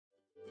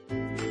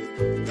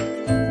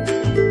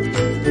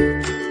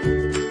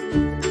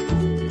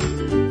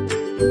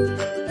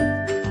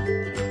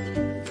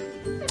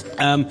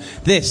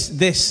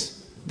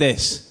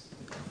This.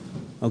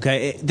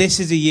 Okay, this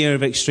is a year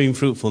of extreme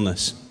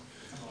fruitfulness.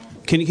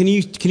 Can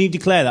you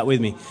declare that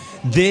with me?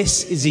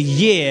 This is a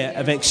year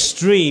of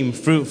extreme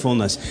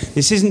fruitfulness.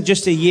 This isn't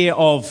just a year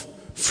of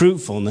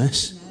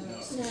fruitfulness.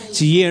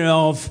 It's a year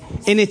of,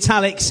 in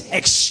italics,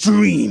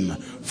 extreme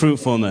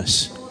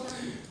fruitfulness.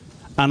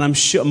 And I'm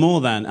sure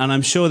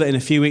that in a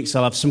few weeks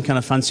I'll have some kind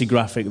of fancy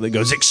graphic that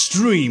goes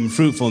extreme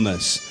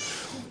fruitfulness.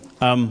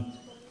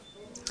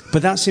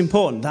 But that's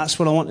important. That's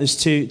what I want us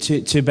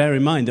to bear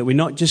in mind, that we're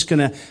not just going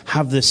to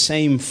have the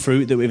same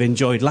fruit that we've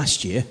enjoyed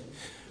last year,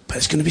 but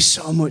there's going to be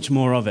so much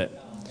more of it.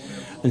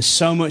 And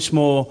so much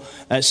more,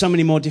 so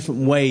many more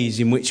different ways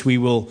in which we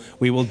will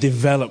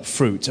develop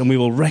fruit and we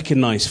will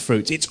recognize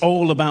fruit. It's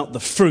all about the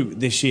fruit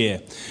this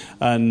year.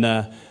 And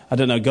I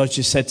don't know, God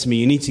just said to me,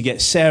 you need to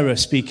get Sarah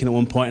speaking at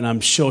one point, and I'm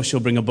sure she'll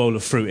bring a bowl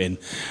of fruit in.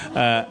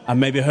 And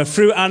maybe her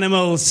fruit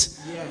animals.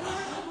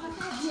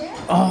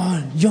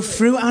 Oh, your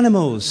fruit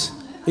animals.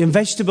 And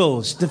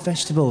vegetables. The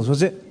vegetables,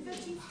 was it?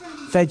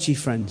 Veggie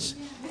friends.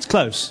 It's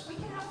close.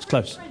 It's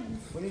close.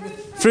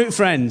 Fruit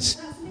friends.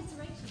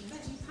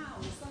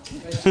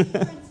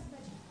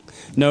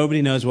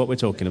 Nobody knows what we're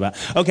talking about.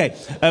 Okay.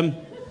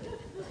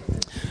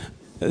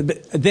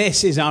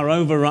 This is our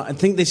I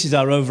think this is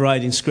our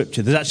overriding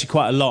scripture. There's actually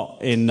quite a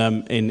lot in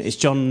it's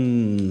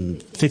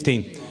John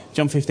 15.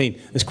 John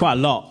 15. There's quite a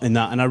lot in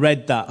that, and I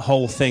read that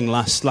whole thing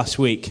last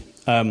week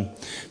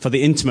for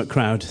the intimate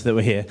crowd that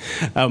were here.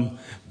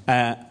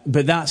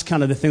 But that's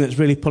kind of the thing that's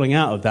really pulling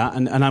out of that,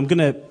 and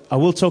I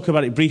will talk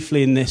about it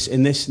briefly in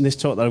this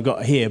talk that I've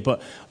got here.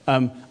 But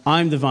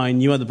I'm the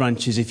vine, you are the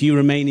branches. If you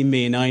remain in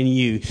me and I in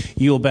you,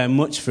 you will bear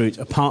much fruit.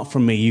 Apart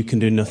from me, you can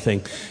do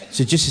nothing.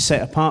 So just to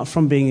say, apart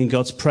from being in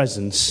God's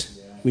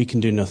presence, we can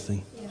do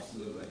nothing.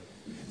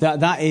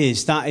 That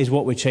is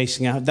what we're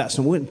chasing out.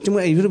 We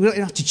don't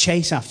have to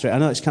chase after it. I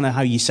know it's kind of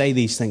how you say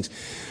these things,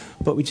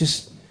 but we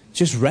just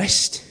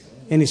rest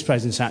in His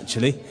presence.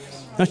 Actually,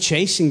 not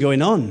chasing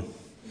going on.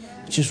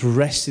 Just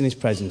rest in His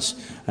presence.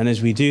 And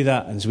as we do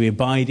that, as we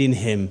abide in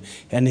Him,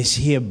 and as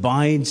He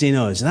abides in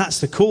us,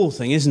 that's the cool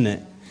thing, isn't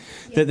it?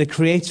 That the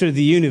Creator of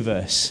the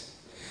universe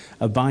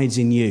abides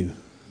in you.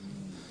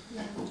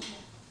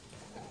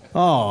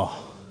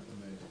 Oh,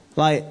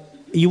 like,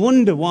 you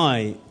wonder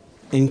why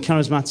in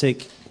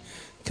charismatic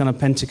kind of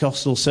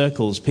Pentecostal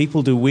circles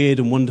people do weird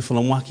and wonderful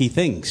and wacky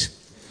things.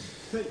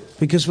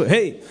 Because,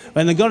 hey,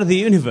 when the God of the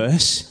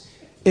universe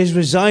is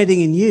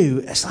residing in you,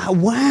 it's like,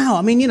 wow.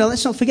 I mean,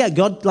 let's not forget,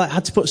 God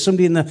had to put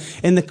somebody in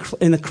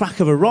the crack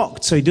of a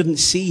rock so He didn't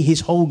see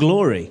His whole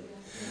glory,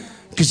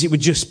 because it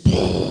would just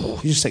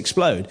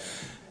explode.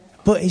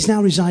 But He's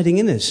now residing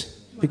in us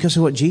because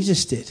of what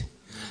Jesus did.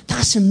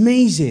 That's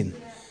amazing.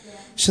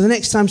 So the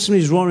next time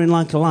somebody's roaring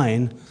like a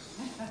lion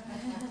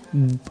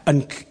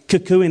and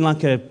cuckooing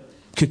like a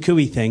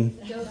cuckooey thing,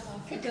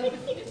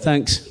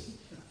 thanks.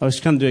 I was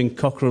kind of doing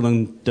cockerel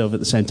and dove at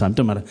the same time.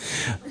 Don't matter.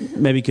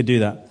 Maybe you could do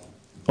that.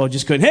 Or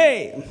just going,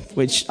 hey,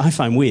 which I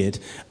find weird.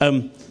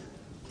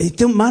 It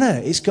don't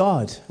matter. It's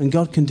God, and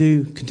God can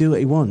do what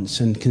He wants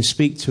and can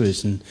speak to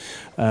us and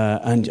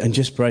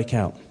just break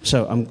out.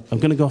 So I'm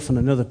going to go off on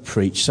another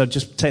preach. So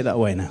just take that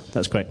away now.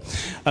 That's great.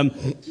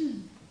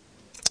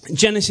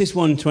 Genesis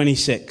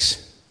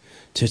 1:26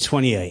 to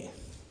 28.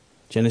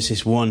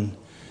 Genesis 1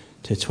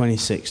 to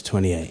 26,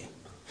 28.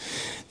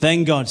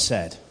 Then God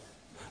said,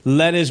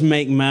 "Let us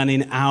make man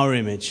in our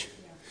image,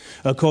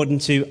 according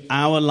to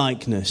our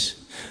likeness."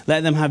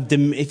 Let them have,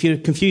 if you're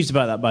confused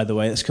about that, by the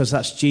way, that's because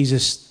that's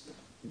Jesus,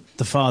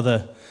 the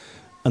Father,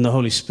 and the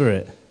Holy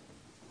Spirit.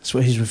 That's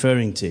what He's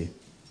referring to.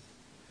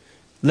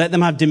 Let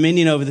them have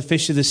dominion over the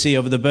fish of the sea,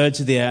 over the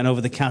birds of the air, and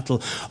over the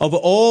cattle, over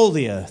all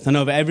the earth, and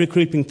over every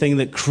creeping thing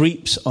that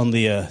creeps on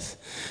the earth.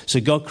 So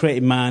God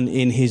created man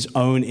in His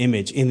own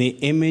image. In the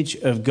image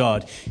of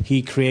God,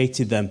 He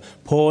created them.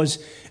 Pause.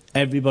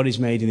 Everybody's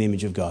made in the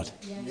image of God.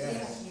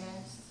 Yes.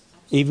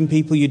 Even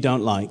people you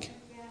don't like.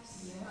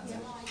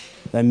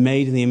 They're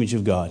made in the image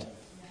of God.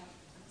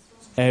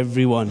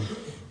 Everyone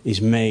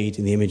is made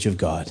in the image of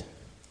God.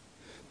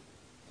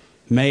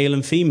 Male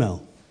and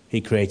female,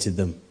 He created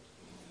them.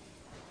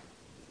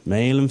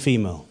 Male and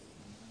female.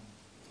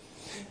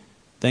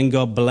 Then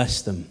God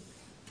blessed them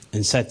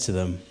and said to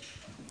them,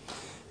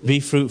 "Be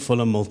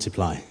fruitful and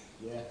multiply.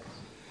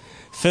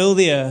 Fill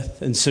the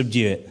earth and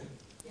subdue it.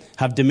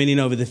 Have dominion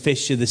over the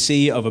fish of the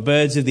sea, over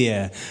birds of the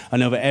air,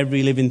 and over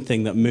every living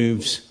thing that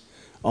moves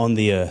on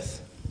the earth."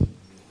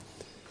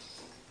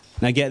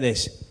 Now get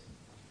this.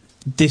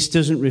 This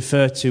doesn't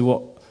refer to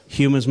what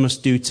humans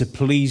must do to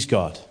please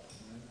God,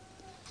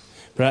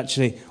 but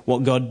actually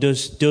what God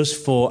does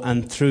for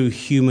and through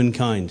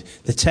humankind.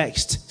 The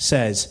text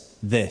says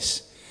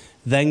this: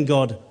 "Then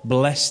God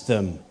blessed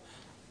them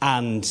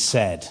and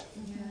said."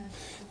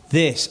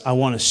 This I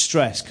want to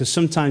stress, because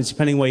sometimes,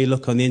 depending where you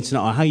look on the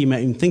internet or how you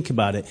might even think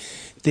about it,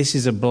 this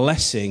is a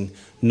blessing,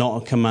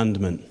 not a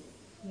commandment.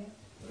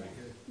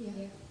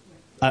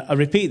 I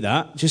repeat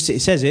that. Just it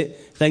says it.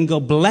 Then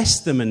God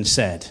blessed them and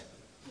said.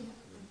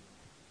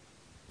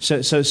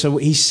 So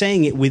He's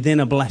saying it within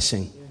a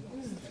blessing.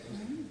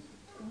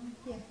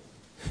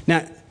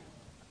 Now,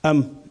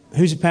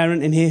 who's a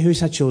parent in here? Who's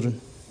had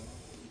children?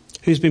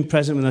 Who's been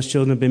present when those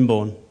children have been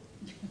born?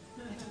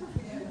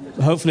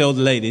 Hopefully all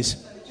the ladies.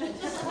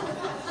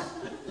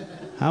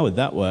 How would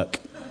that work?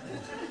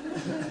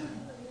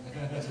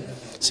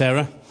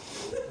 Sarah?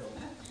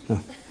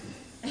 No.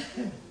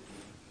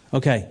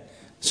 Okay.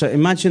 So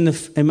imagine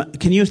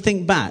can you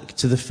think back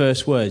to the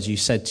first words you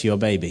said to your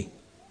baby?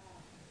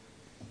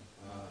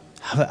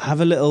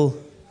 Have a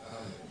little,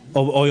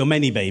 or your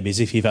many babies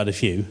if you've had a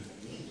few.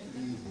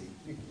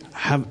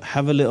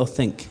 Have a little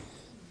think.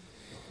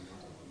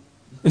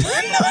 No.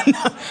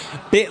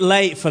 Bit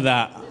late for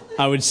that,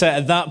 I would say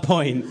at that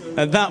point.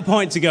 At that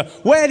point to go,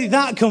 where did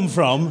that come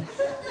from?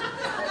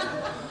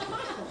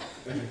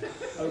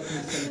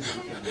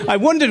 I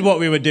wondered what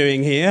we were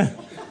doing here.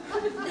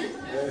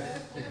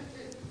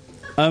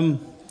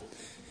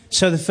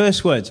 So the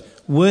first words,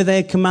 were they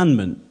a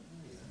commandment?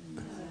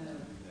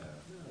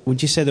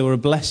 Would you say they were a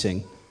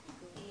blessing?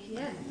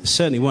 Yeah.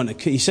 Certainly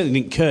weren't. You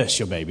certainly didn't curse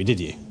your baby, did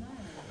you?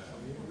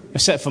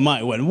 Except for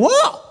Mike, who went,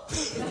 what?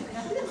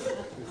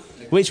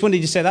 Which one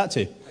did you say that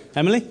to?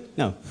 Emily?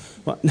 No.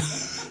 What? No,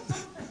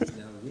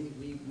 we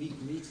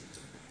greeted.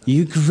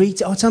 You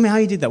greeted? Oh, tell me how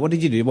you did that. What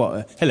did you do?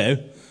 What? Hello,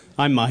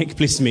 I'm Mike.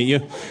 Pleased to meet you.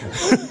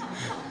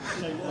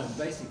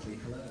 Basically,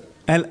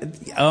 hello.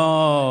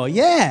 Oh,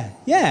 yeah,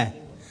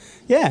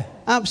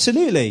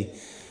 absolutely.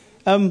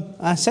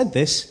 I said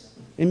this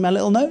in my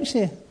little notes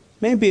here.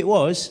 Maybe it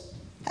was,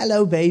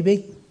 hello,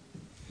 baby.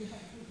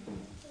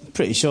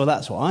 Pretty sure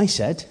that's what I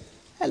said.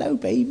 Hello,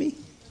 baby.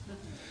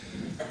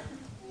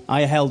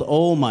 I held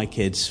all my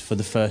kids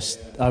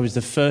I was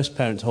the first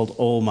parent to hold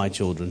all my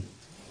children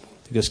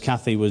because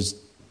Kathy was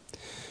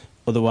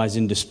otherwise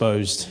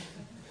indisposed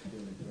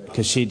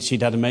because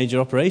she'd had a major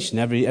operation.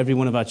 Every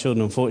one of our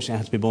children, unfortunately,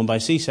 had to be born by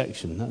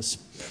C-section. That's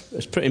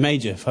pretty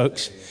major,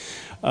 folks.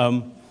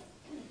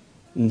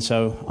 And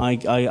so I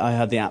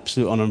had the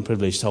absolute honour and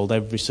privilege to hold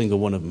every single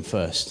one of them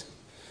first.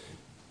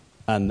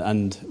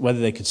 And whether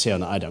they could see or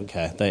not, I don't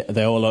care.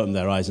 They all opened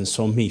their eyes and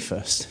saw me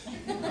first.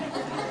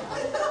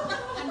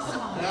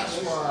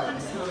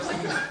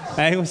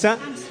 Hey, what's that?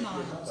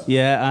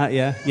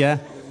 Yeah.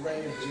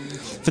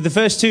 For the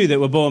first two that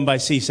were born by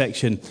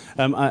C-section,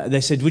 they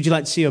said, would you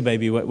like to see your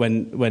baby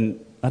when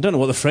I don't know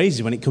what the phrase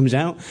is when it comes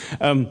out.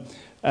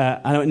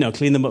 I don't know,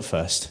 clean them up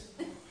first.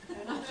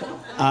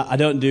 I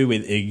don't do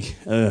with ig.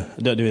 I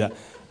don't do that.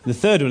 The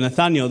third one,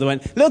 Nathaniel, they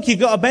went, look, you've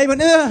got a baby.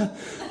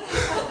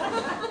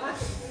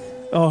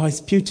 Oh,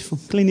 it's beautiful.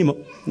 Clean him up.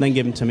 And then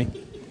give him to me.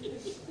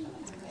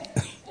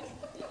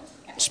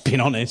 Just being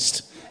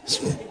honest.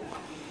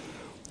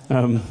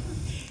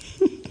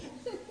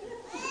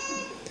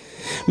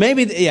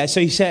 Maybe, yeah,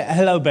 so you say,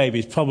 hello,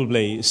 babies,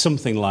 probably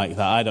something like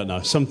that. I don't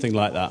know, something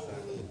like that.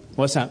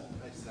 What's that?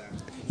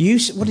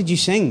 What did you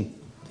sing?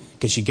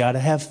 Because you got to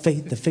have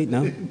faith, the feet,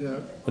 no?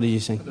 What did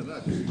you sing? I don't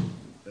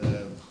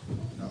know.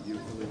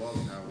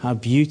 How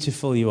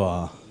beautiful you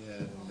are. Yeah,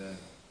 and how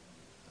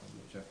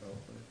much I felt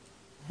for it.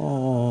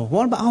 Oh,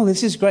 what about, oh,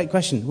 this is a great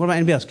question. What about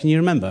anybody else? Can you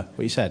remember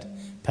what you said?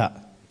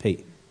 Pete, can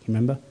you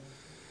remember?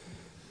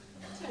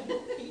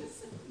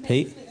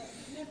 Pete?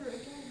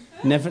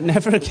 Never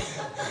again.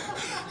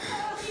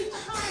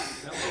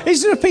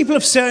 Is there a people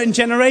of certain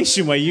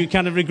generation where you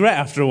kind of regret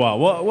after a while?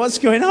 What's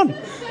going on?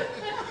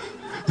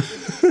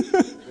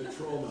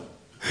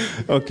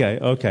 Okay.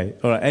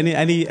 All right.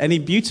 Any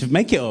beautiful?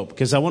 Make it up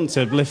because I want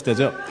to lift it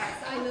up.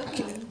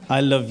 I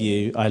love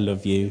you.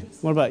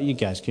 What about you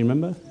guys? Can you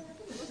remember?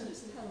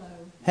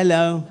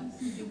 Hello.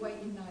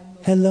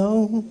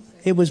 Hello.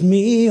 It was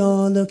me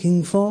you're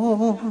looking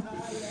for.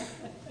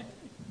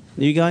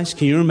 You guys,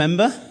 can you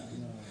remember?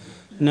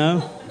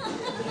 No?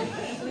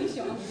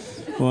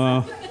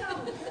 Well,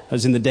 it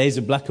was in the days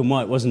of black and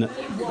white, wasn't it?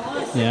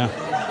 Yeah.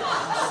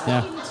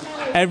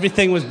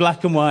 Everything was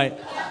black and white.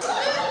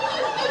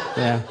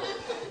 Yeah.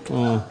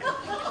 Oh.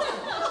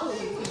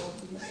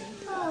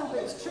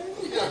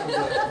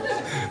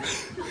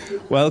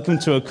 Welcome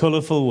to a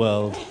colourful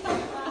world.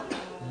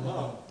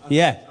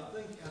 Yeah.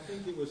 I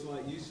think it was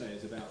like you say,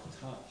 it's about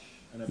touch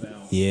and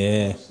about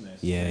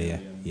closeness. Yeah. You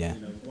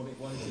know, wanting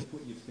to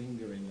put your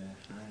finger in their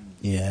hand.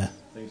 Yeah.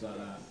 Things like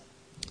that.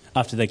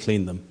 After they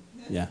cleaned them.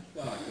 Yeah.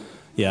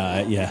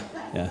 Yeah.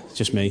 It's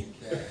just me.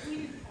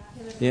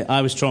 Yeah,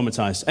 I was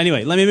traumatised.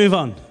 Anyway, let me move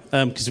on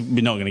because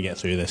we're not going to get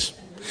through this.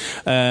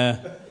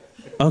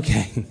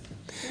 Okay.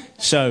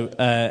 So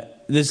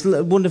there's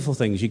wonderful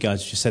things you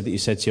guys just said that you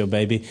said to your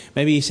baby.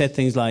 Maybe you said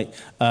things like,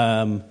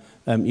 you're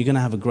going to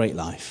have a great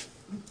life.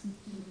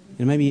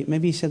 You know,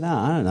 maybe you said that.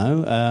 I don't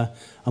know.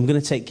 I'm going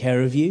to take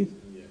care of you.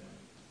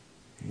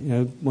 You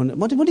know,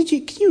 what did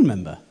you? Can you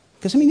remember?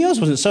 Because I mean, yours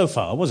wasn't so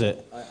far, was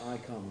it? I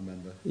can't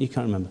remember. You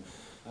can't remember.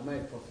 I may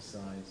have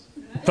prophesied.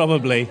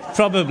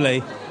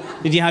 Probably.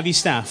 Did you have your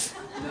staff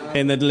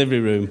in the delivery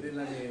room? They didn't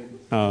let me in.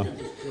 Oh.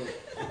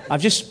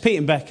 I've just, Pete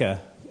and Becca,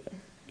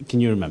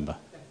 can you remember?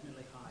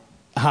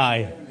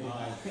 Hi.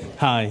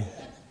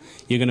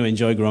 You're going to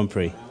enjoy Grand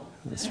Prix.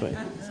 That's what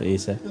you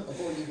said. I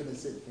thought you were going to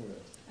sit for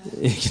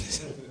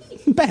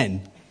it.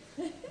 Ben.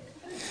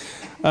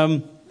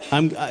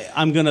 I'm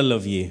going to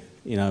love you,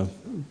 you know,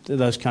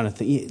 those kind of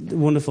things,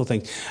 wonderful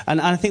things.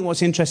 And I think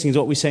what's interesting is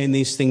what we're saying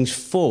these things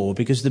for,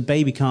 because the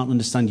baby can't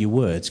understand your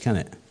words, can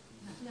it?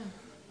 No.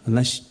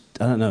 Unless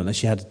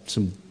you had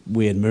some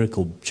weird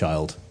miracle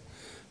child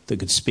that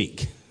could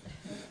speak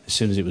as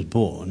soon as it was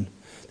born.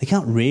 They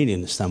can't really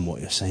understand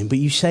what you're saying, but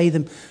you say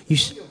them.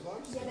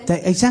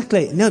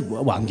 Exactly. No,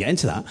 well, I'm getting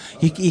to that.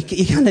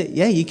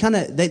 You kind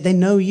of. They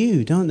know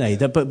you, don't they?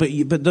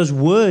 But those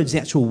words, the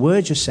actual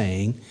words you're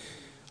saying,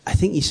 I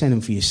think you're saying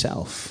them for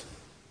yourself.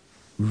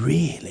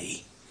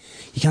 Really,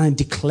 you're kind of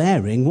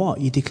declaring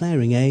what? You're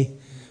declaring a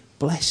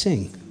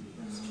blessing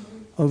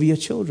over your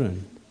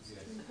children.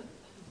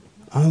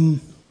 We're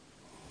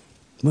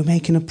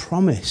making a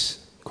promise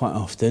quite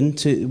often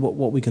to what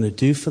we're going to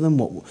do for them.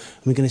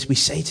 We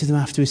say to them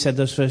after we said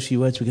those first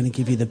few words, we're going to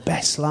give you the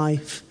best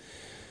life.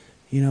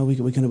 You know, we're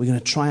going to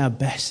try our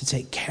best to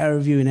take care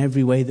of you in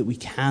every way that we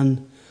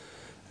can.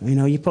 You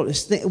know, you probably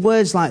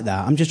words like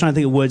that. I'm just trying to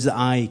think of words that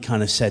I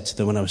kind of said to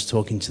them when I was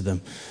talking to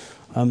them.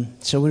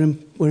 So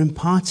we're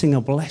imparting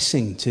a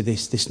blessing to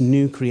this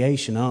new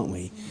creation, aren't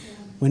we?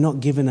 We're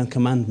not given a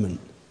commandment.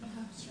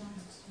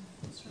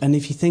 And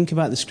if you think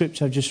about the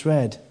scripture I've just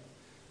read,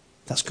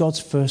 that's God's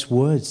first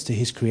words to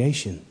his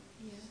creation.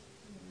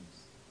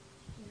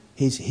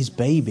 His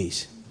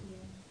babies.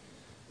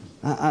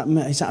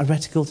 Is that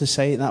heretical to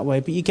say it that way?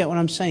 But you get what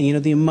I'm saying. You know,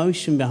 the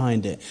emotion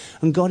behind it.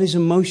 And God is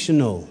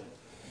emotional.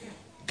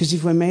 Because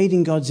if we're made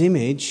in God's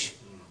image,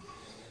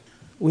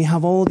 we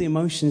have all the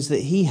emotions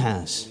that he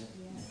has.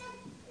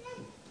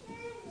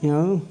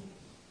 You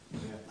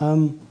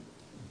know?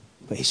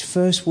 But his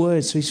first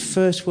words, he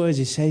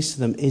says to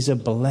them, is a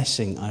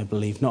blessing, I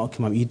believe, not a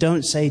commandment. You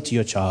don't say to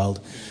your child,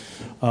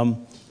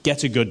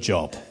 get a good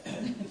job.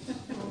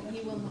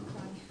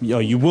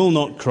 You will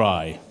not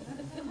cry.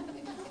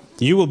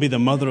 You will be the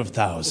mother of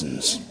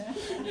thousands.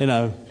 You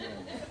know.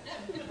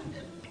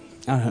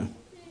 I don't know.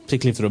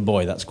 Particularly if they're a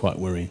boy, that's quite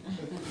worrying.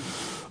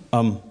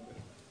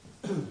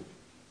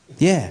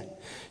 Yeah.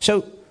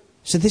 So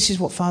this is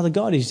what Father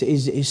God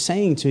is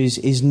saying to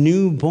his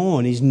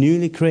newborn, his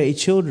newly created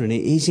children.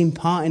 He's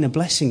imparting a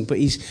blessing, but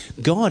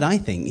God, I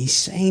think, he's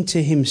saying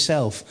to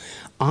himself,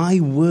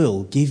 I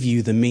will give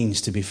you the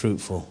means to be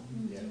fruitful.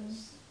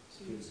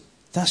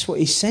 That's what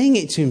he's saying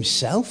it to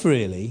himself,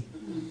 really.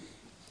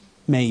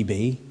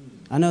 Maybe.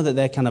 I know that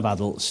they're kind of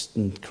adults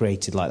and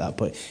created like that,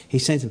 but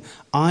he's saying to them,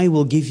 I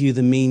will give you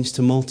the means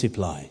to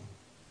multiply.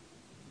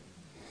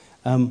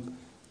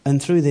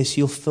 And through this,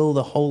 you'll fill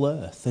the whole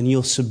earth and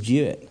you'll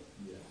subdue it.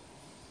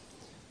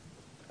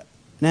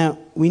 Now,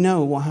 we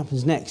know what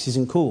happens next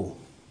isn't cool.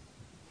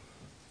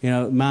 You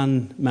know,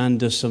 man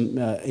does some,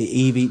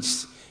 Eve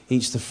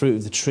eats the fruit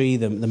of the tree.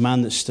 The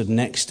man that stood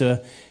next to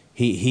her,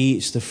 he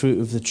eats the fruit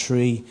of the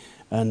tree.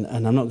 And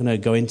I'm not going to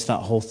go into that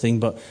whole thing,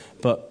 but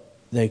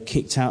they're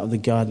kicked out of the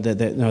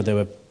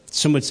garden.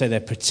 Some would say they're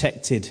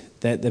protected.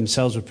 They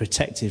themselves were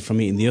protected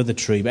from eating the other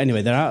tree. But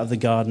anyway, they're out of the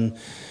Garden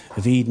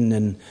of Eden,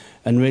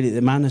 and really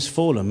the man has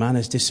fallen. Man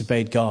has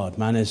disobeyed God.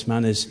 Man has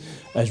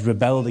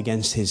rebelled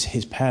against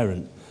his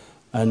parent.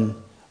 And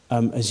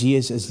as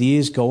the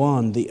years go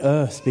on, the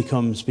earth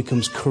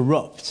becomes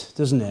corrupt,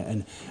 doesn't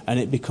it? And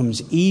it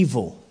becomes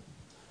evil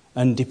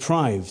and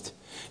deprived.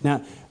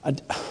 Now,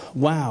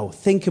 wow,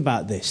 think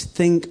about this.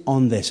 Think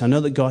on this. I know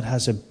that God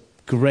has a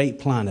great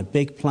plan, a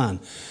big plan.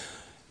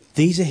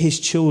 These are his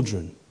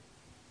children,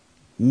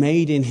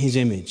 made in his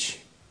image.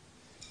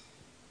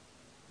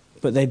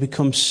 But they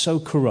become so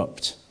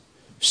corrupt,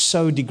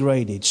 so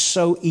degraded,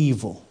 so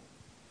evil,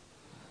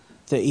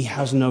 that he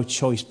has no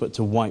choice but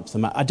to wipe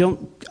them out. I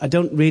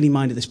don't really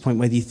mind at this point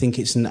whether you think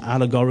it's an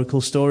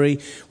allegorical story,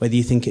 whether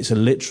you think it's a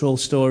literal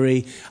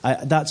story.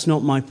 That's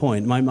not my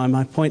point.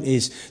 My point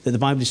is that the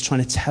Bible is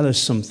trying to tell us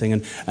something,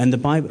 and the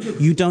Bible,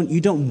 you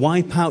don't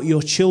wipe out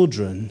your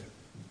children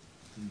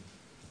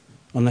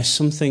unless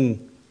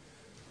something.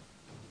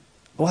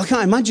 Well, I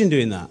can't imagine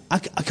doing that. I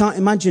can't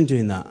imagine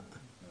doing that.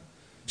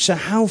 So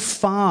how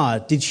far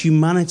did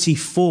humanity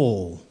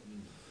fall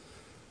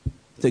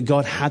that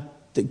God had?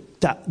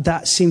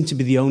 That seemed to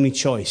be the only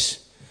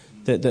choice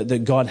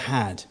that God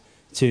had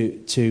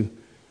to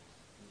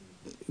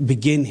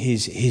begin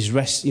his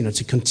rest,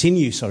 to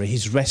continue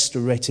his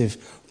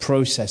restorative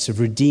process of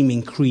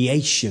redeeming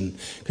creation.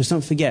 Because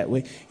don't forget,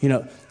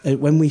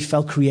 when we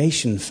fell,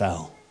 creation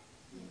fell.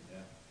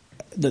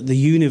 That the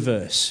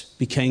universe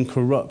became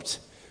corrupt.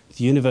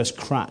 The universe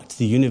cracked.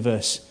 The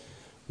universe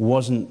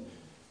wasn't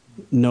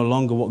no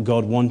longer what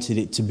God wanted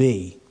it to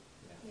be.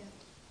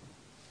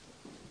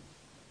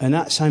 And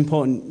that's how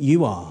important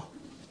you are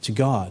to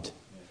God.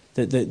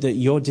 That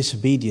your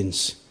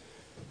disobedience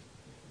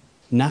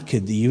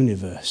knackered the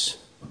universe.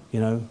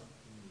 I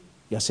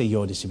say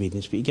your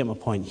disobedience, but you get my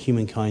point.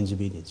 Humankind's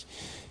obedience.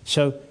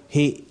 So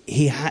he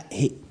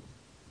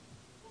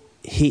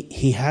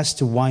has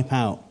to wipe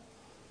out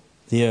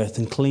the earth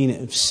and clean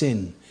it of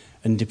sin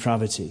and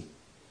depravity.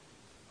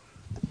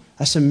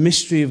 That's a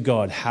mystery of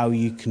God, how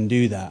you can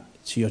do that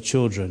to your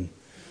children.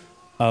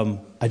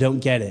 I don't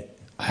get it.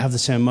 I have the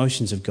same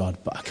emotions of God,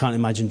 but I can't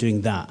imagine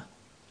doing that.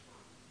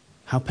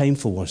 How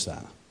painful was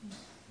that?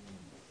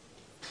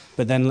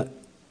 But then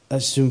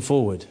let's zoom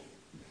forward.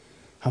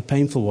 How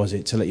painful was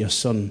it to let your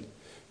son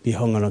be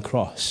hung on a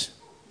cross?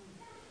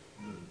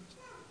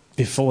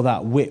 Before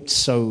that, whipped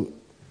so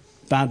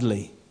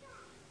badly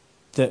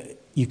that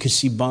you could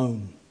see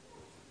bone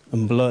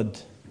and blood,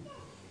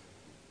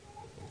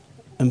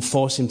 and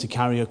force him to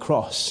carry a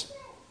cross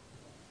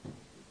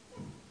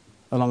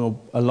along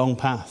a long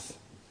path,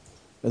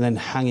 and then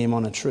hang him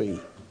on a tree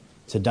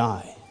to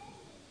die.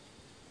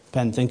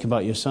 Ben, think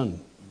about your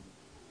son.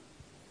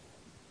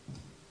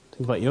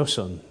 Think about your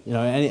son. You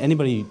know,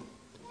 anybody,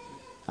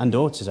 and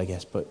daughters, I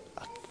guess, but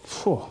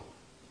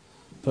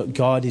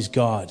God is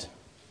God.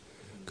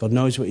 God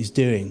knows what he's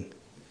doing,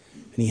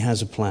 and he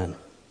has a plan.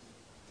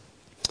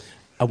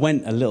 I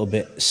went a little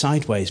bit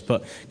sideways,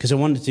 but because I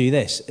wanted to do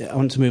this, I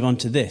want to move on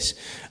to this,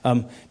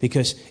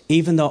 because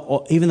even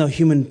though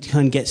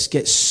humankind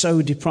gets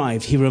so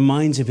deprived, he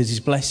reminds us of his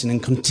blessing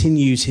and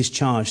continues his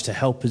charge to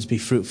help us be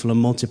fruitful and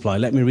multiply.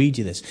 Let me read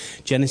you this: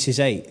 Genesis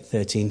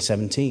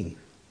 8:13-17.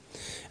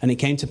 And it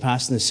came to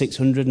pass in the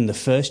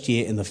 601st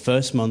year, in the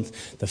first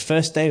month, the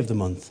first day of the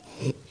month,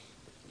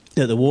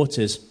 that the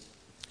waters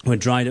were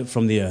dried up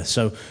from the earth,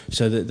 so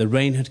that the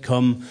rain had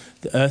come,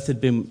 the earth had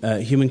been,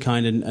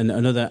 humankind and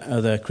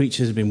other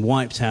creatures had been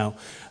wiped out,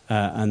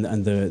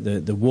 and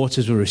the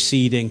waters were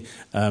receding.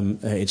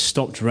 It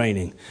stopped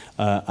raining,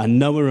 and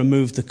Noah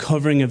removed the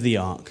covering of the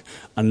ark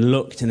and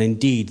looked, and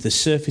indeed the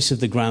surface of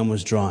the ground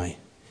was dry.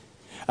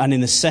 And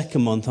in the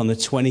second month, on the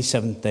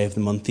 27th day of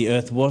the month, the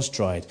earth was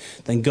dried.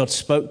 Then God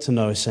spoke to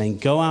Noah, saying,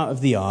 "Go out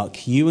of the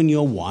ark, you and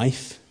your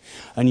wife,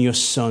 and your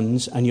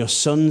sons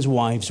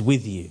wives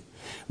with you.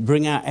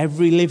 Bring out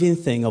every living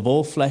thing of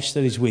all flesh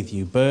that is with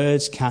you,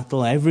 birds,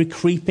 cattle, every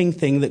creeping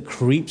thing that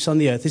creeps on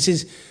the earth." This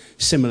is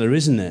similar,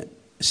 isn't it?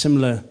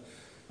 Similar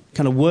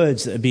kind of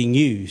words that are being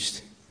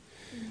used.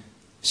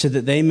 "So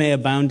that they may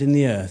abound in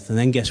the earth." And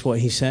then guess what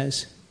he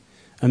says?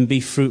 "And be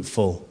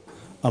fruitful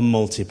and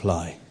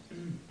multiply."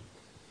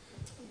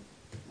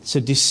 So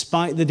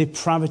despite the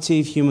depravity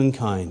of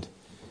humankind,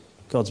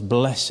 God's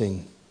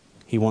blessing,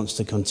 he wants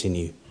to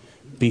continue.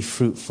 Be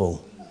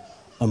fruitful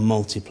and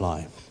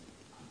multiply.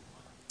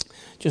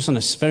 Just on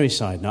a very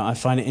side note, I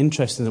find it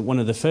interesting that one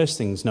of the first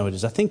things Noah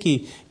does, I think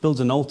he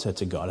builds an altar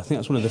to God. I think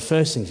that's one of the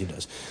first things he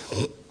does.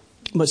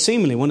 But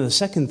seemingly one of the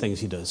second things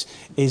he does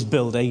is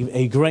build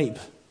a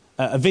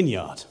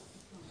vineyard.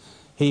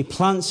 He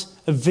plants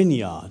a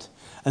vineyard,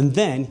 and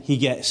then he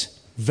gets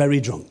very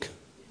drunk.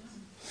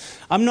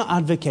 I'm not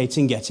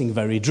advocating getting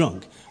very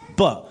drunk,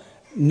 but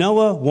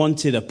Noah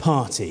wanted a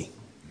party,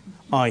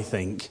 I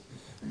think.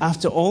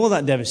 After all of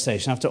that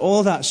devastation, after all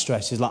of that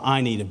stress, he's like,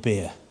 "I need a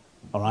beer.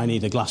 Or I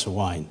need a glass of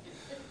wine,"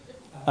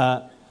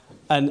 and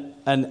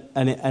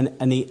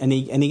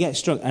he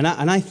gets drunk. And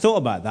I thought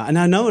about that. And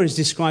I know Noah is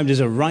described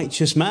as a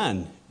righteous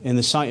man in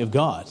the sight of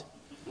God.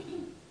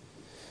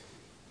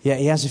 Yet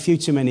he has a few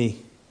too many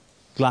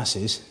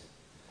glasses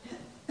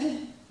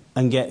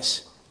and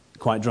gets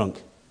quite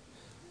drunk.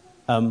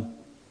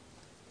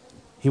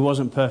 He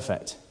wasn't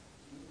perfect,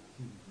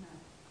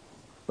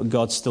 but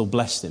God still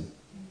blessed him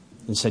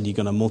and said, "You're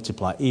going to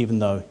multiply," even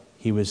though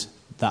he was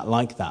that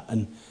like that.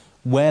 And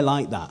we're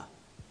like that.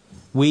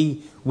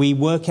 We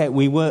work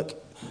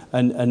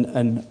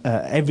and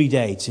every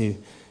day to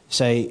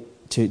say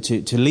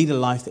to lead a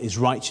life that is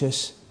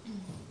righteous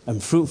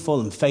and fruitful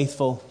and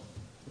faithful,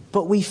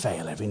 but we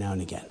fail every now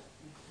and again.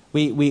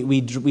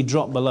 We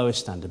drop below a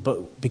standard,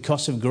 but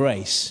because of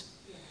grace,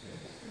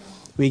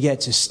 we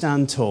get to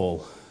stand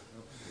tall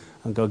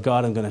and go,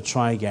 "God, I'm going to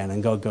try again."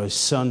 And God goes,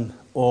 "Son,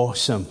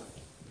 awesome.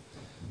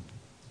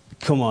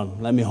 Come on,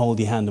 let me hold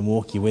your hand and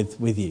walk you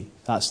with you."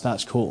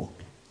 That's cool.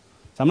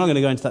 I'm not going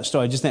to go into that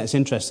story. I just think it's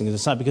interesting as a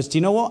side, because do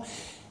you know what?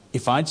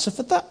 If I'd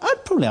suffered that,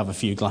 I'd probably have a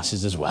few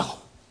glasses as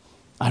well.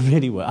 I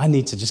really would. I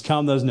need to just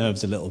calm those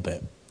nerves a little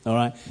bit. All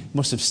right?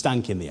 Must have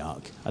stank in the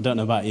ark. I don't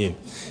know about you.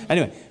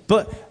 Anyway,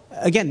 but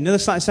again, another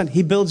slight stand.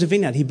 He builds a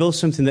vineyard. He builds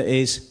something that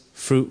is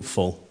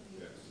fruitful.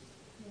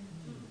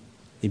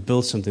 He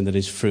builds something that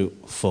is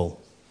fruitful.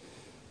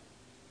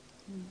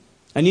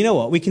 And you know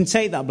what? We can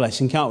take that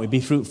blessing, can't we?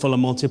 Be fruitful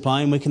and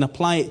multiply, and we can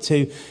apply it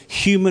to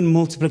human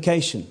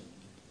multiplication.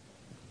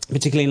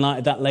 Particularly in light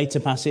of that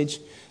later passage,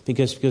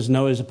 because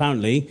Noah's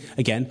apparently,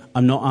 again,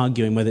 I'm not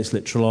arguing whether it's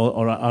literal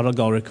or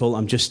allegorical.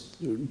 I'm just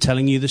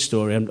telling you the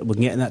story. We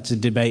can get that to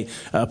debate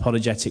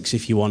apologetics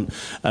if you want.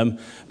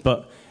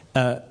 But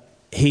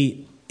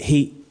they've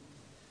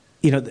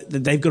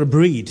got to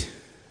breed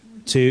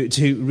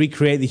to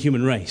recreate the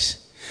human race,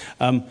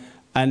 and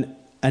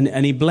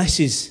he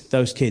blesses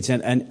those kids,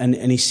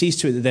 and he sees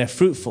to it that they're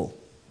fruitful.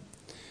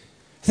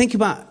 Think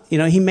about,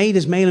 he made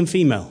us male and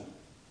female,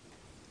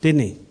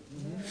 didn't he?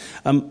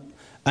 And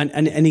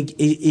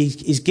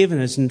he's given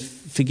us, and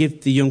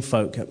forgive the young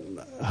folk,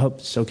 I hope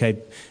it's okay,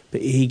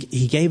 but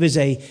he gave us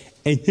a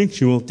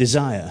sexual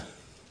desire.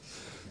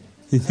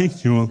 A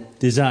sexual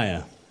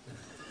desire.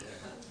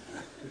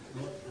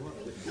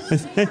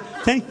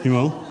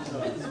 Sexual.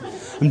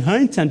 I'm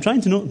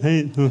trying to not say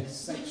it.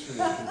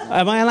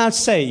 Am I allowed to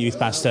say it, youth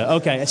pastor?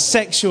 Okay, a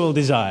sexual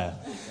desire.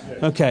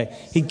 Okay,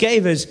 he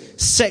gave us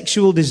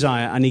sexual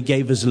desire and he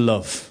gave us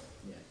love.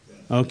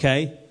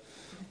 Okay?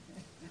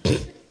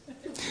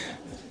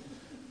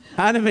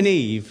 Adam and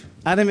Eve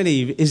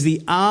is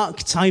the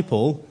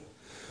archetypal.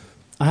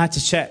 I had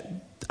to check.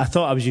 I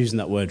thought I was using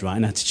that word right,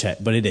 and I had to check,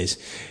 but it is.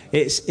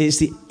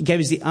 It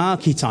gave us the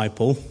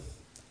archetypal.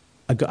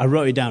 I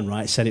wrote it down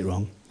right, said it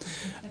wrong.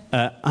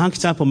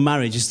 Archetypal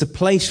marriage is the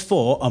place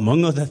for,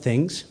 among other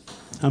things,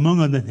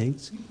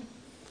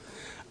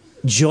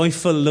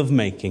 joyful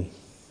lovemaking.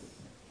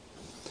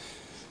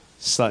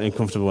 Slightly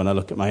uncomfortable when I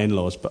look at my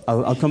in-laws, but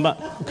I'll come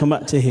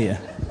back to here.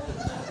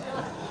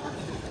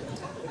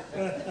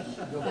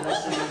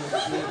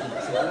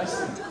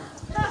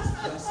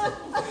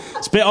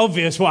 It's a bit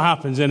obvious what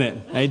happens, isn't it?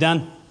 Hey,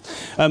 Dan?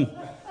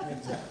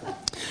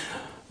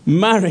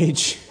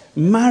 Marriage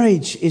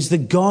is the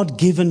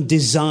God-given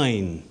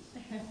design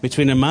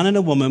between a man and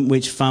a woman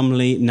which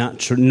family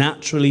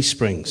naturally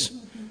springs.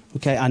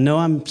 Okay, I know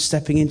I'm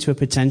stepping into a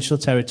potential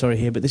territory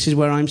here, but this is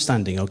where I'm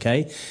standing,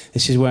 okay?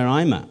 This is where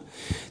I'm at.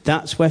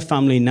 That's where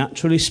family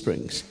naturally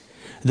springs.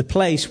 The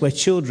place where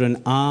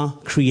children are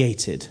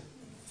created.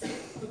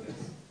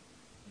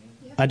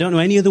 I don't know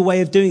any other way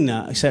of doing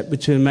that except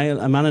between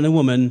a man and a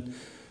woman.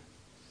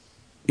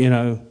 You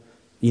know,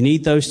 you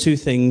need those two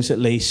things at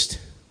least.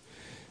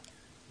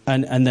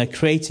 And they're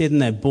created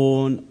and they're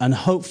born and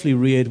hopefully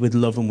reared with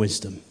love and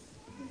wisdom.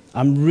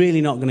 I'm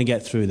really not going to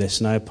get through this,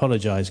 and I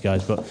apologise,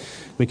 guys, but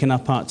we can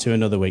have part 2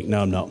 another week.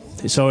 No, I'm not.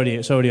 It's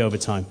already over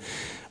time.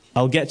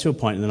 I'll get to a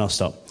point and then I'll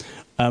stop.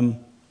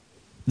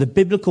 The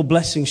biblical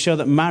blessings show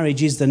that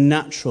marriage is the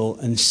natural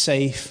and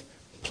safe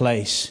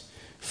place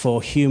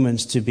for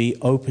humans to be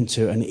open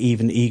to and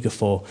even eager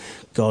for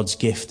God's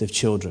gift of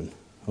children.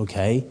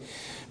 Okay?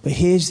 But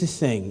here's the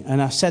thing,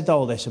 and I've said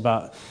all this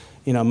about,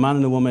 you know, a man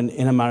and a woman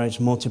in a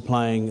marriage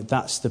multiplying.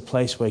 That's the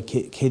place where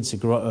kids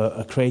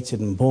are created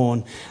and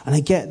born, and I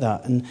get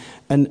that.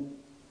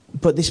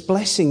 But this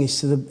blessing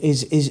is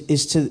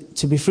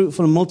to be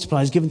fruitful and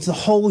multiply, is given to the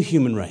whole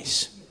human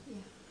race.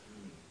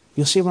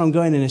 You'll see where I'm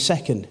going in a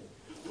second.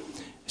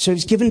 So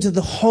it's given to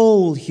the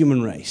whole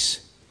human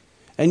race,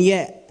 and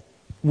yet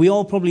we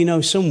all probably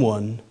know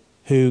someone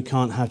who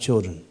can't have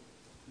children,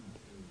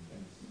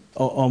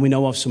 or we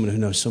know of someone who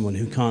knows someone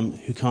who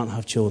can't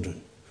have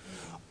children.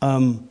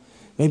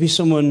 Maybe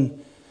someone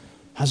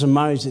has a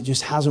marriage that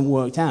just hasn't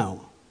worked out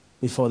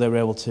before they were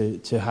able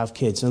to have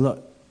kids. And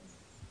look,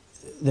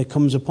 there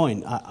comes a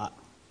point.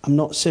 I'm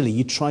not silly.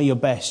 You try your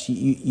best.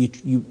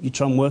 You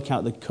try and work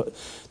out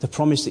the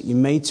promise that you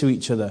made to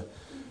each other.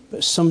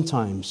 But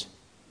sometimes,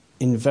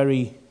 in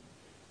very,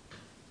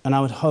 and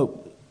I would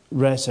hope,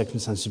 rare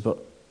circumstances, but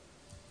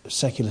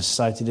secular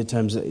society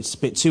determines that it's a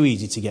bit too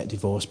easy to get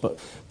divorced. But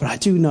I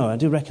do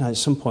recognise at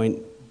some point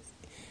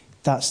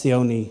that's the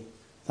only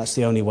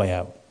way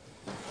out.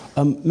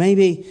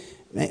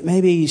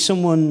 Maybe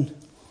someone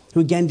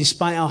who, again,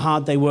 despite how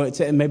hard they worked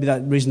it, and maybe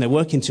that reason they're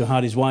working too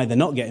hard is why they're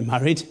not getting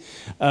married,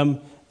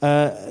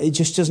 it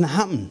just doesn't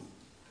happen.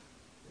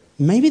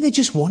 Maybe they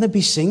just want to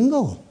be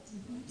single.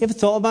 You ever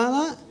thought about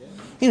that?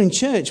 You know, in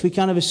church, we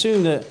kind of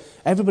assume that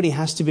everybody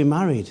has to be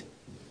married.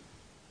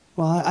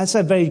 Well, that's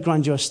a very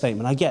grandiose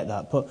statement. I get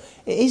that. But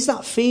it is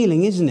that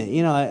feeling, isn't it?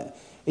 You know,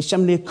 it's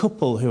generally a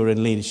couple who are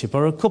in leadership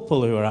or a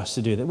couple who are asked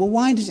to do that. Well,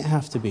 why does it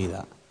have to be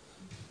that?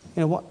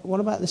 You know, what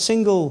about the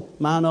single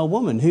man or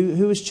woman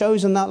who has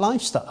chosen that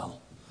lifestyle?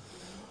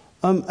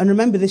 And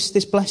remember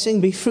this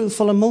blessing, be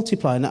fruitful and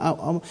multiply.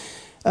 Now,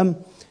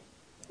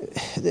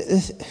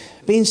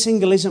 being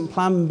single isn't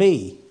plan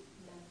B,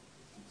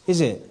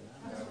 is it?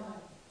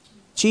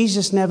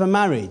 Jesus never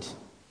married.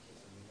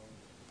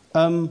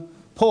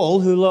 Paul,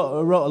 who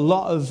wrote a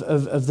lot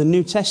of the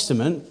New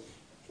Testament,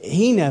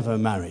 he never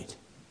married.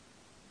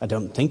 I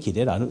don't think he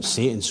did. I don't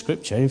see it in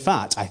Scripture. In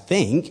fact, I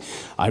think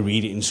I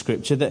read it in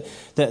Scripture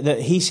that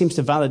he seems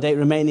to validate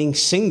remaining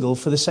single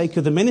for the sake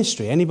of the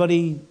ministry.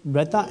 Anybody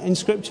read that in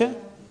Scripture?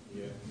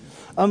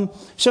 Yeah.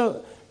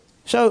 So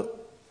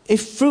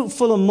if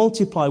fruitful and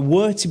multiply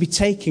were to be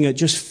taken at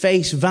just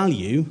face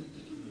value,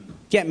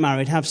 get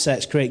married, have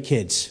sex, create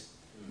kids.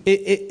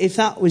 If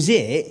that was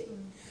it,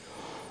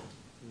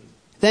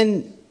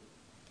 then,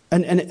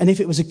 and if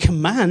it was a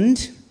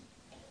command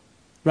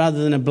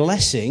rather than a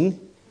blessing,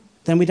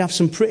 then we'd have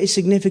some pretty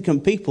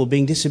significant people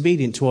being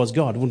disobedient towards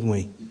God, wouldn't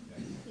we?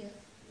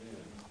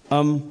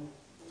 Yeah.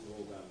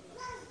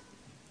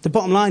 The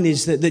bottom line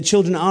is that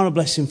children are a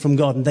blessing from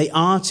God and they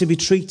are to be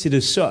treated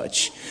as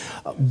such.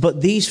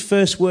 But these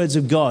first words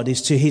of God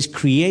is to his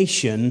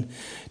creation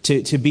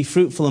to be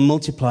fruitful and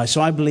multiply.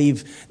 So I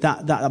believe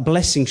that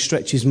blessing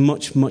stretches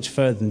much, much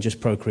further than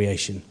just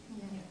procreation.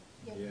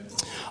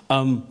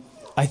 Yeah.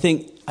 I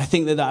think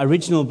that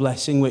original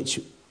blessing, which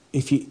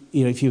if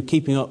you're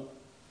keeping up,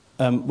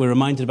 we're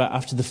reminded about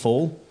after the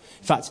fall.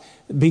 In fact,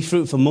 be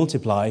fruitful,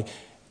 multiply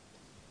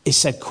is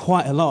said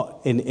quite a lot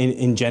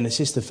in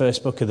Genesis, the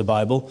first book of the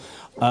Bible.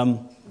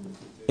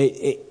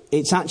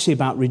 It's actually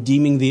about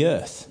redeeming the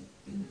earth.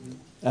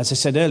 As I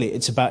said earlier,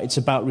 it's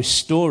about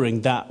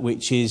restoring that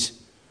which is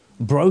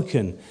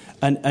broken.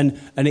 And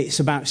it's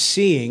about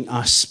seeing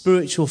our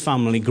spiritual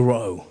family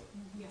grow,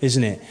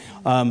 isn't it?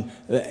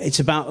 It's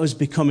about us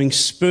becoming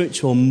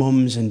spiritual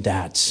mums and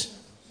dads.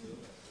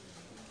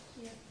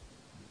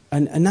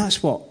 And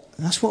that's what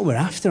we're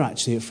after,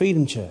 actually, at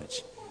Freedom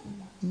Church.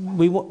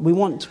 We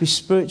want to be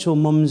spiritual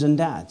mums and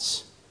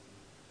dads.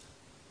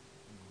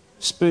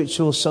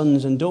 Spiritual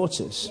sons and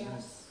daughters.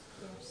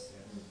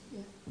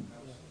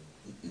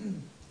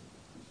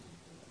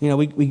 You know,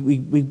 we've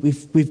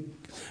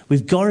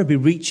got to be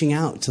reaching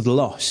out to the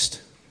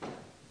lost.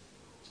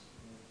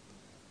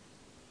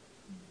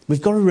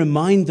 We've got to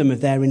remind them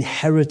of their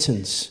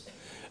inheritance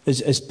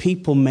as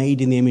people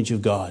made in the image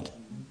of God.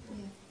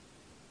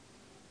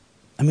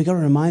 And we've got to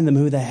remind them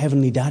who their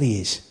heavenly daddy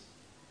is.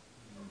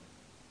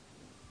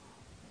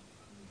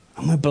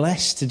 And we're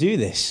blessed to do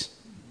this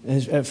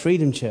at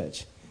Freedom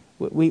Church.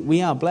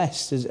 We are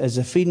blessed as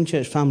a Freedom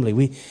Church family.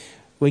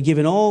 We're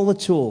given all the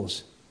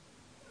tools.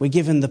 We're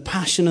given the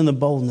passion and the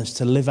boldness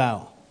to live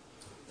out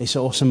this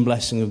awesome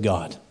blessing of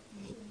God.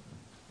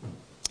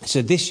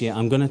 So this year,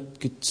 I'm going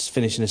to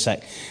finish in a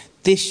sec.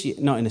 This year,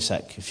 not in a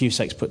sec, a few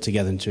secs put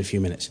together into a few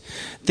minutes.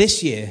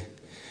 This year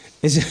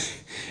is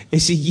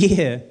a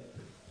year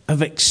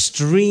of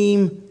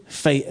extreme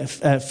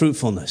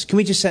fruitfulness. Can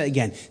we just say it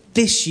again?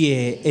 This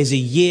year is a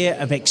year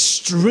of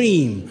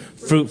extreme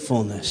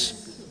fruitfulness.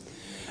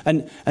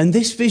 And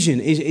this vision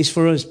is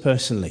for us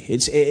personally.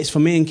 It's for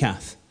me and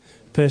Kath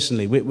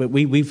personally.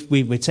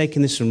 We're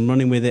taking this and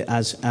running with it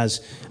as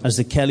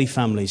the Kelly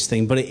family's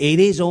thing. But it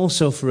is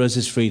also for us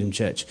as Freedom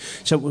Church.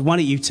 So why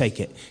don't you take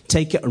it?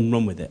 Take it and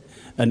run with it.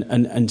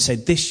 And say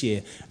this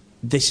year,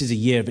 this is a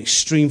year of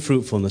extreme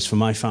fruitfulness for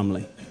my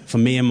family. For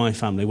me and my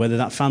family, whether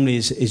that family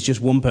is just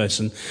one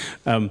person,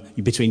 and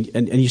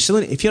you're still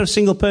if you're a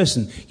single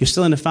person, you're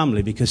still in a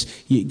family because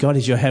God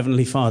is your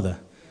heavenly Father.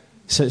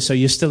 So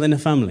you're still in a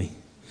family,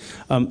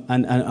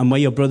 and we're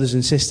your brothers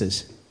and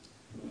sisters,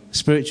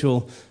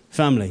 spiritual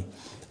family.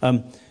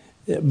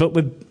 But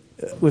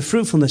with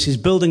fruitfulness is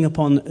building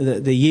upon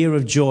the year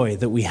of joy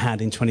that we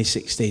had in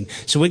 2016.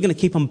 So we're going to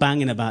keep on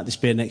banging about this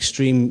being an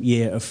extreme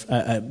year of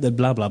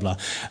blah, blah, blah.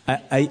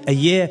 A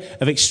year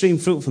of extreme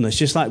fruitfulness,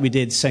 just like we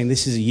did saying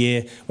this is a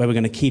year where we're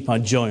going to keep our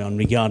joy on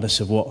regardless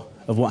of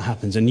what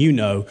happens. And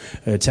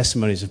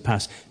testimonies have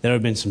passed. There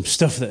have been some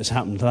stuff that has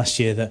happened last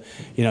year that,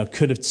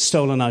 could have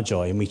stolen our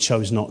joy, and we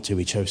chose not to.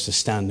 We chose to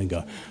stand and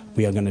go,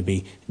 we are going to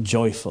be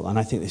joyful. And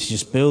I think this is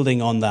just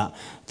building on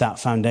that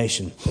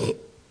foundation.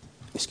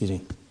 Excuse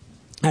me.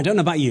 I don't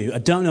know about you.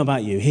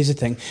 Here's the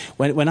thing.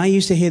 When I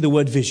used to hear the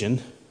word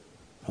vision,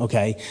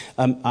 okay,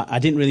 I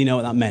didn't really know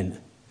what that meant.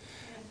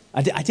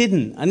 I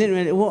didn't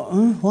really,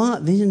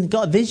 what? Vision?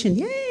 Got a vision?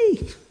 Yay!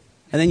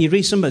 And then you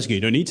read somebody's go,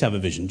 you don't need to have a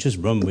vision, just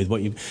run with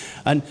what you...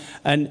 And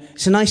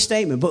it's a nice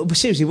statement, but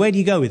seriously, where do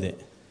you go with it?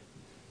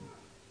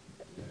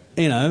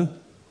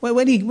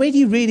 Where do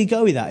you really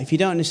go with that if you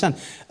don't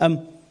understand?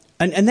 And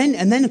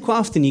then quite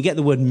often you get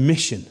the word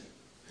mission.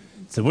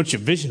 So what's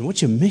your vision?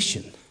 What's your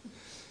mission?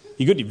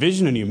 You got your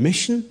vision and your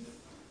mission?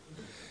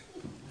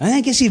 And then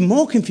it gets even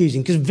more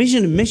confusing because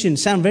vision and mission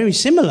sound very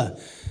similar.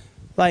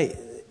 Like,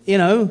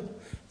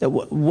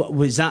 what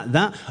was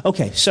that?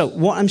 Okay, so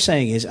what I'm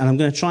saying is, and I'm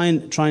going to try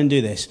and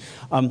do this.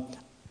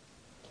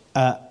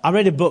 I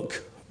read a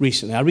book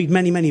recently. I read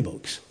many, many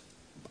books.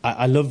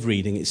 I love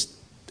reading. It's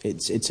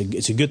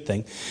a good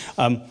thing.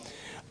 And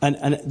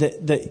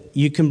that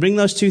you can bring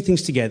those two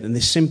things together in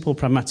this simple,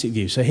 pragmatic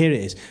view. So here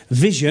it is.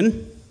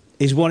 Vision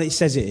is what it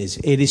says it is.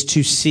 It is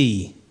to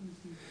see.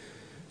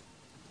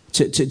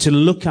 To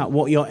look at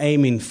what you're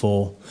aiming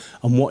for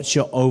and what's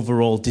your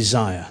overall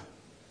desire.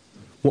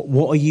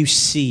 What are you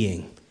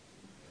seeing?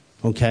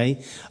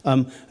 Okay?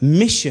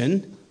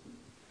 Mission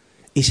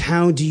is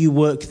how do you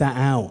work that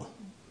out?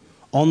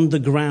 On the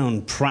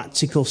ground,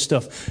 practical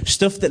stuff.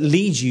 Stuff that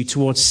leads you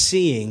towards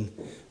seeing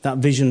that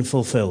vision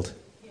fulfilled.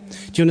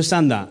 Do you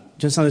understand that?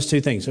 Do you understand those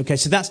two things? Okay,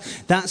 so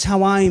that's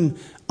how I'm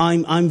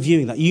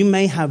viewing that. You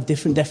may have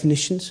different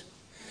definitions.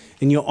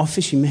 In your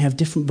office, you may have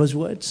different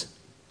buzzwords.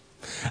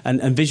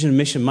 And vision and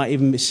mission might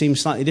even seem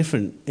slightly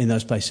different in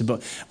those places.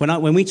 But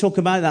when we talk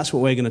about it, that's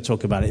what we're going to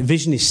talk about.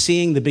 Vision is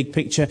seeing the big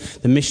picture.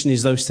 The mission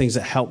is those things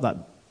that help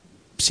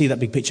see that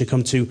big picture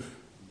come to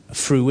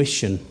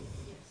fruition.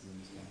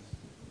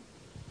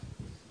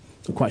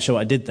 Not quite sure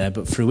what I did there,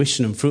 but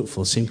fruition and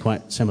fruitful seem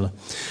quite similar.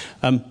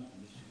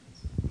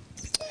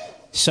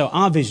 So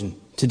our vision,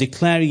 to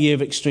declare a year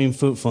of extreme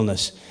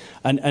fruitfulness.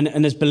 And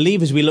as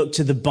believers, we look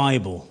to the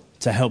Bible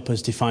to help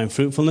us define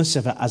fruitfulness,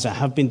 as I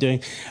have been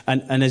doing.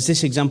 And as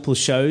this example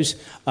shows,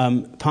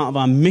 part of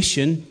our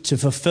mission to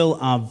fulfill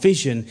our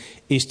vision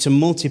is to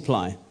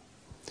multiply.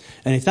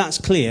 And if that's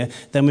clear,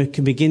 then we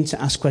can begin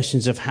to ask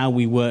questions of how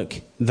we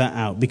work that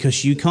out.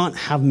 Because you can't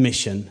have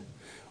mission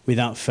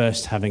without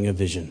first having a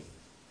vision.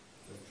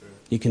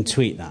 You can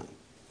tweet that.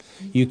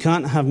 You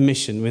can't have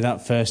mission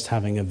without first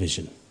having a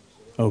vision.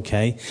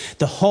 Okay?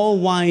 The whole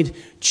wide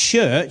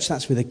church,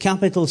 that's with a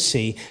capital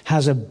C,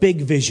 has a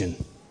big vision.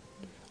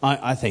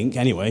 I think,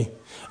 anyway,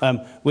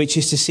 which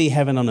is to see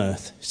heaven on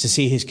earth, to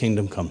see his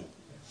kingdom come.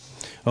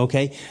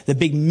 Okay? The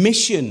big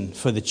mission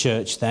for the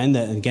church then,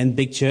 again,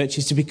 big church,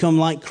 is to become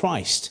like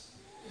Christ.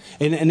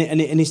 And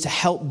it's to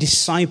help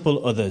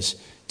disciple others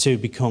to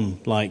become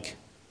like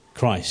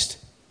Christ.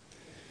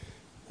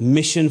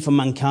 Mission for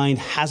mankind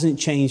hasn't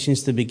changed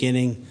since the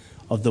beginning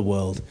of the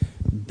world.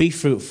 Be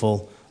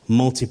fruitful,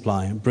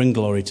 multiply, and bring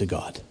glory to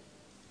God.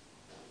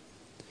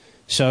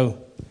 So,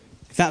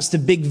 if that's the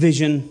big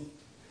vision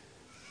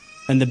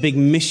and the big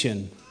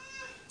mission,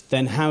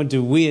 then how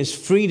do we as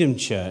Freedom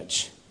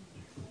Church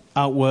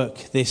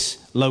outwork this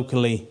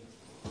locally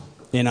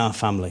in our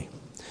family?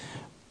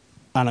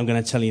 And I'm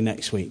going to tell you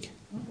next week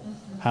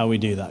how we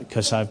do that,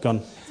 because I've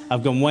gone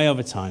way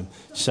over time.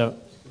 So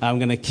I'm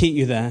going to keep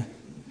you there.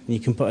 You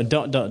can put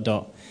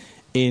a ...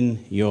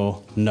 in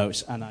your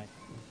notes.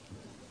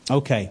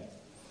 Okay.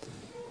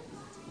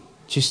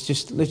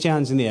 Just lift your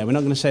hands in the air. We're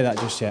not going to say that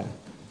just yet.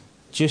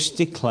 Just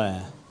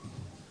declare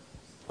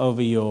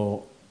over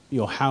your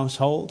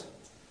household,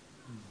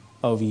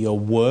 over your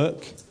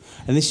work.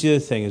 And this is the other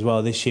thing as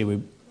well. This year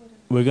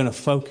we're going to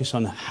focus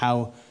on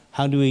how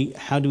do we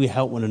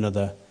help one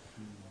another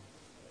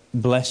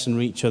bless and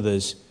reach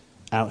others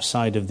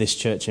outside of this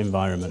church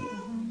environment.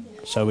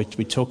 So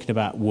we're talking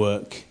about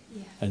work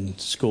and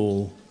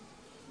school.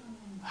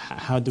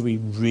 How do we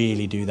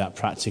really do that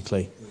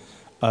practically?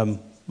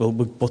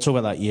 We'll talk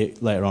about that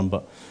later on.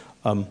 But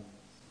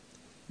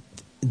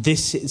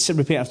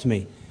repeat after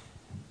me.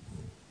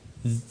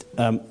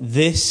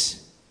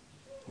 This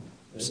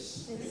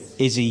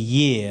is a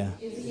year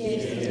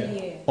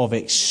of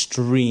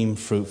extreme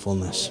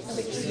fruitfulness.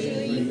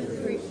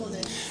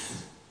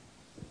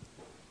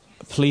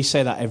 Please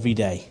say that every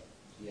day.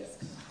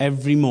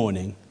 Every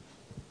morning,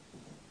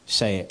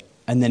 say it.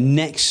 And then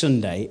next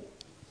Sunday,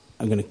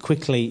 I'm going to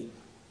quickly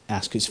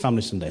ask, it's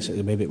Family Sunday, so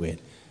it'll be a bit weird,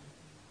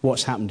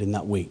 what's happened in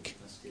that week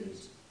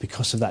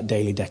because of that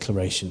daily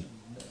declaration.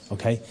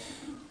 Okay?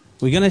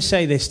 We're going to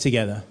say this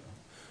together.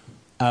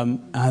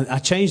 I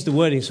changed the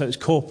wording so it's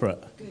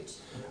corporate.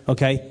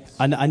 Okay?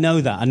 I know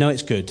that. I know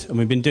it's good, and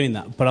we've been doing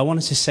that. But I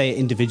wanted to say it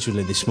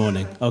individually this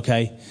morning.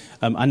 Okay?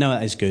 I know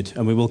that is good,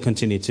 and we will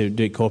continue to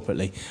do it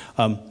corporately.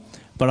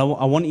 But I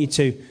want you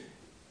to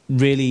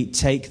really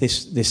take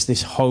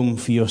this home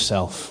for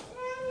yourself.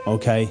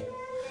 Okay?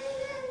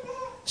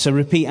 So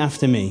repeat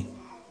after me.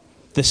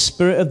 The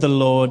Spirit of the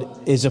Lord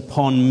is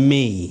upon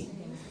me,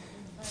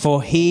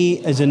 for he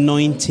has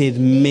anointed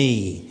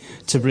me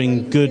to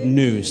bring good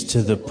news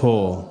to the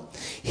poor.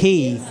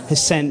 He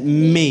has sent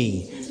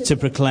me to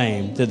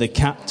proclaim that the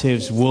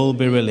captives will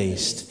be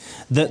released,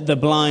 that the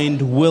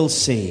blind will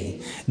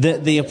see,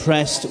 that the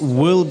oppressed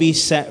will be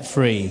set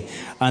free,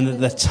 and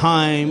that the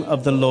time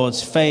of the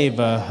Lord's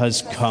favor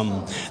has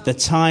come. The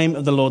time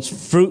of the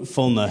Lord's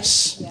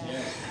fruitfulness.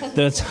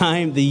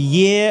 The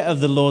year of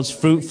the Lord's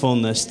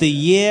fruitfulness, the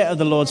year of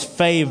the Lord's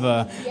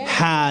favor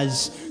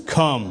has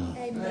come.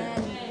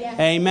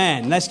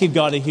 Amen. Let's give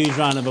God a huge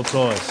round of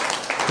applause.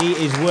 He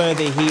is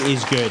worthy. He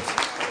is good.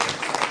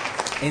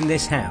 In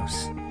this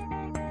house,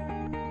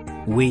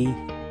 we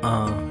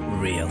are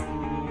real.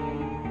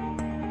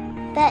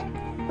 But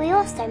we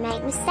also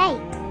make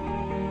mistakes.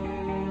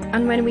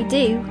 And when we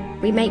do,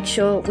 we make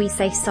sure we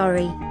say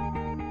sorry.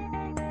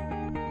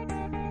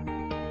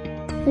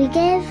 We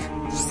give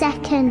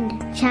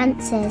second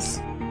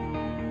chances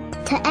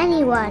to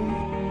anyone.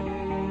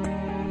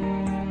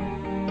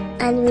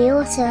 And we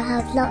also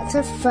have lots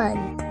of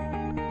fun.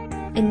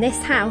 In this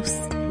house,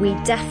 we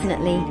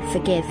definitely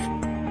forgive.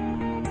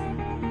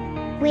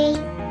 We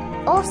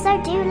also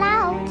do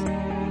loud.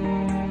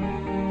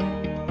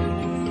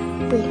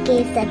 We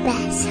give the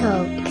best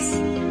hugs.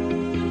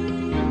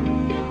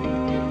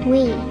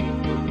 We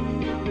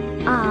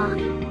are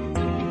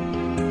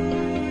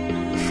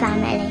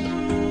family.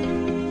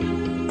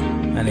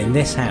 And in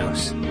this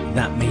house,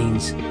 that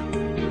means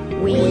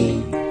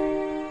we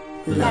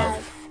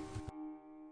love.